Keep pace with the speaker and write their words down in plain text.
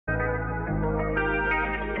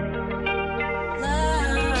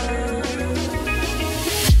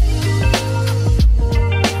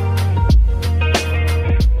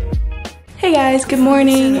guys, good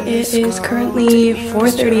morning. It is currently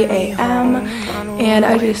 4:30 a.m. and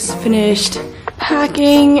I just finished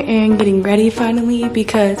packing and getting ready finally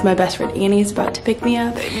because my best friend Annie is about to pick me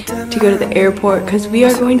up to go to the airport because we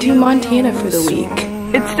are going to Montana for the week.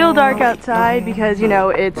 It's still dark outside because, you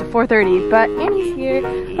know, it's 4:30, but Annie's here.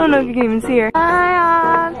 I don't know if you can even see her.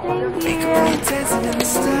 Hi, thank you.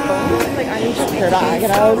 Like, I need to put her back,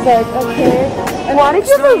 and I was like, okay. And why did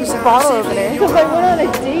you have a bottle over there? Because I went on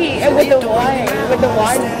a date and with the wine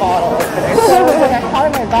bottle over there. So I was like, I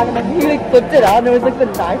had it in my bag, and then he like flipped it out, and it was like the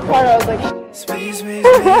knife part. I was like, first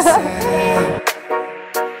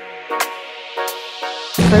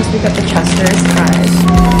we got the Chester's fries,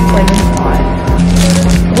 lemon pot.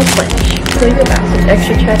 We'll flinch. Leave the back with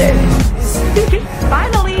extra cheddar.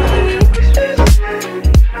 Finally!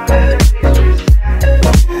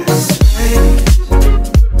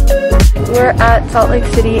 We're at Salt Lake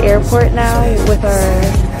City Airport now with our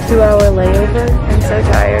 2-hour layover. I'm so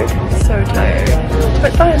tired. So tired.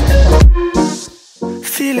 But fun.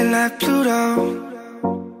 Feeling like Pluto.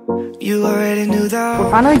 You already knew that. We're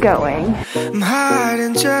finally going. I'm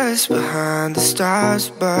hiding just behind the stars,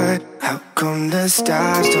 but how come the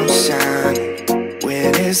stars don't shine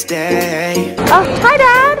when it's day? Oh, hi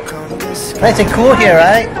Dad! Nice and cool here,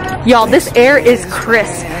 right? Y'all, this air is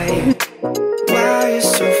crisp. Why you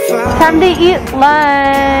so far? Time to eat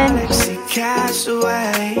lunch.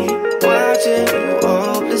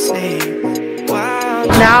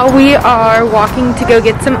 Now we are walking to go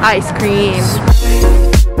get some ice cream.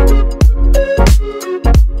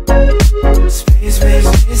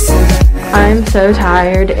 I'm so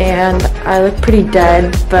tired and I look pretty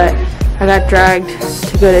dead, but I got dragged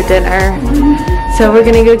to go to dinner. So we're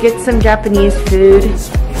gonna go get some Japanese food.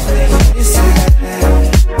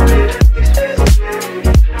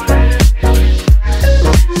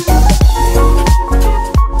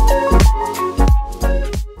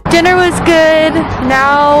 Dinner was good.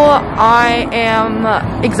 Now I am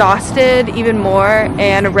exhausted even more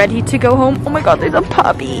and ready to go home. Oh my god, there's a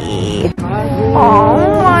puppy.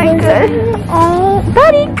 Oh my god. Oh,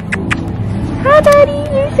 buddy. Hi, buddy.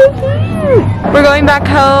 You're so cute. We're going back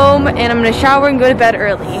home and I'm gonna shower and go to bed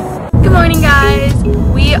early. Good morning, guys.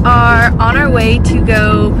 We are on our way to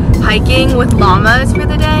go hiking with llamas for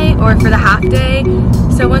the day, or for the half day.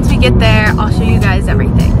 So once we get there, I'll show you guys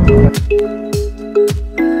everything.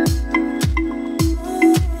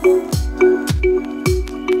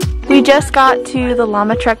 We just got to the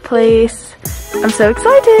llama trek place. I'm so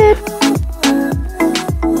excited.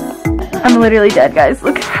 I'm literally dead, guys.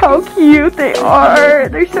 Look how cute they are.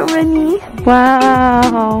 There's so many.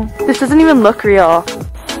 Wow. This doesn't even look real.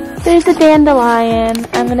 There's a dandelion.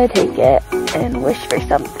 I'm gonna take it and wish for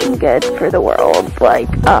something good for the world. Like,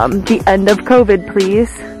 the end of COVID,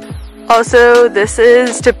 please. Also, this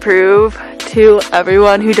is to prove to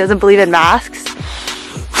everyone who doesn't believe in masks.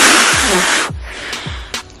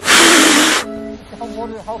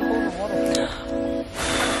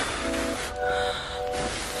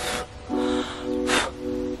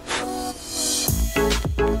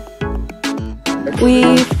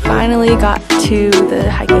 We finally got to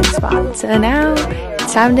the hiking spot, so now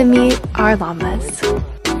it's time to meet our llamas.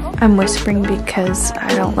 I'm whispering because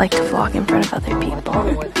I don't like to vlog in front of other people.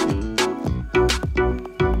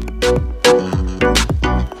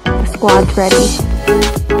 The squad's ready.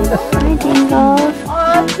 Hi, Dingle.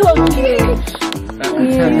 Oh, so cute.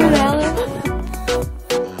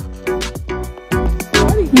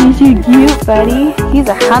 You're so cute, buddy. He's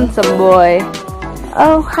a handsome boy.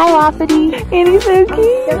 Oh, hi, Wapiti. And he's so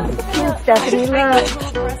cute. Stephanie, look.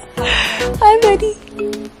 Hi, buddy.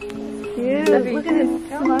 Cute. Look at his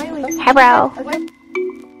smiling. Hi, bro.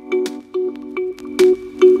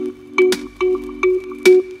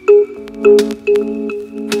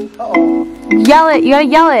 Uh-oh. Yell it. You gotta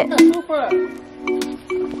yell it.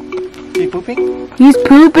 Is he pooping? He's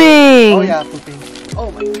pooping. Oh, yeah, pooping. Oh,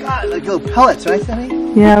 my God. Like little pellets, right,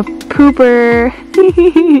 Stephanie? Yeah, pooper.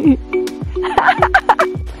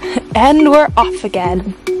 And we're off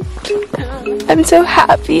again. I'm so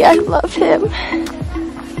happy. I love him.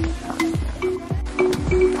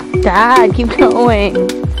 Dad, keep going.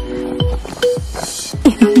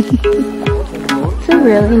 It's a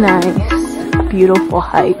really nice, beautiful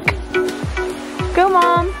hike. Go,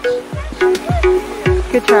 Mom.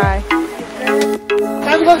 Good try.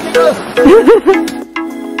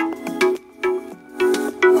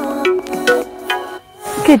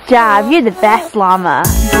 Good job. You're the best llama.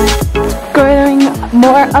 Going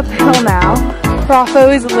more uphill now. Raffo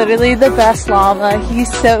is literally the best llama. He's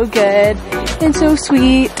so good and so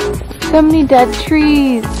sweet. So many dead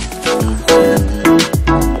trees.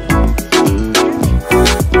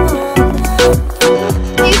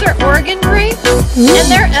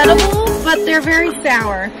 And they're edible, but they're very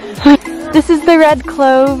sour. This is the red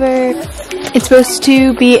clover. It's supposed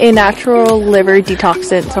to be a natural liver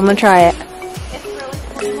detoxant, so I'm gonna try it.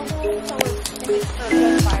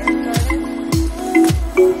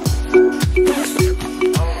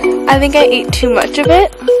 I think I ate too much of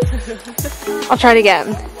it. I'll try it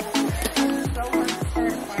again.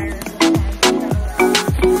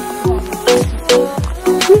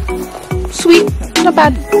 Sweet, not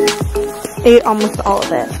bad. Ate almost all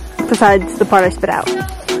of it, besides the part I spit out.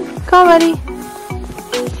 Come on, buddy.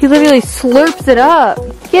 He literally slurps it up.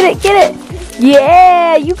 Get it, get it.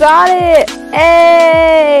 Yeah, you got it.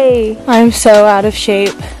 Hey. I'm so out of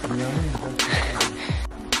shape.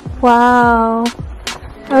 Wow.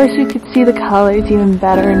 I wish you could see the colors even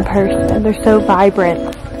better in person. They're so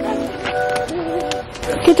vibrant.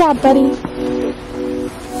 Good job, buddy.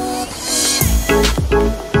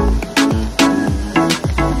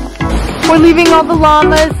 We're leaving all the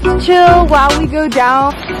llamas to chill while we go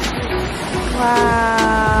down.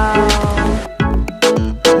 Wow.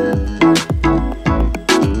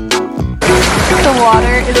 The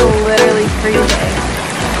water is literally freezing.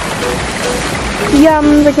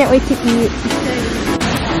 Yums, I can't wait to eat.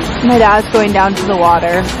 My dad's going down to the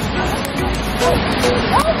water.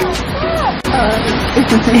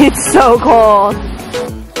 It's so cold.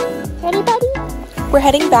 Anybody? We're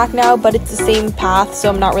heading back now, but it's the same path, so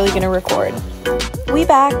I'm not really gonna record. We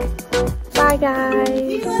back. Bye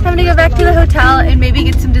guys. I'm gonna go back to the hotel and maybe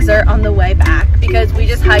get some dessert on the way back because we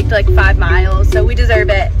just hiked like 5 miles, so we deserve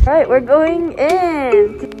it. All right, we're going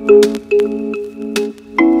in.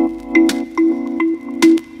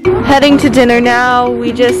 Heading to dinner now.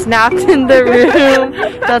 We just napped in the room.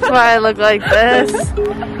 That's why I look like this.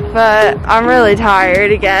 But I'm really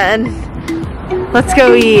tired again. Let's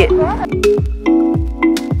go eat.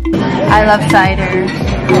 I love cider.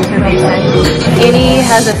 It's amazing. Annie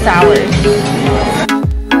has a sour.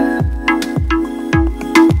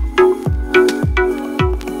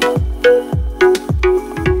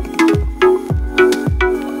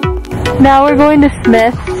 Now we're going to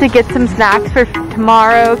Smith's to get some snacks for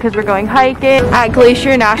tomorrow because we're going hiking at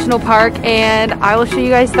Glacier National Park, and I will show you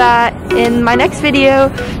guys that in my next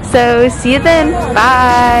video. So see you then.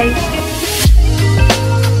 Bye.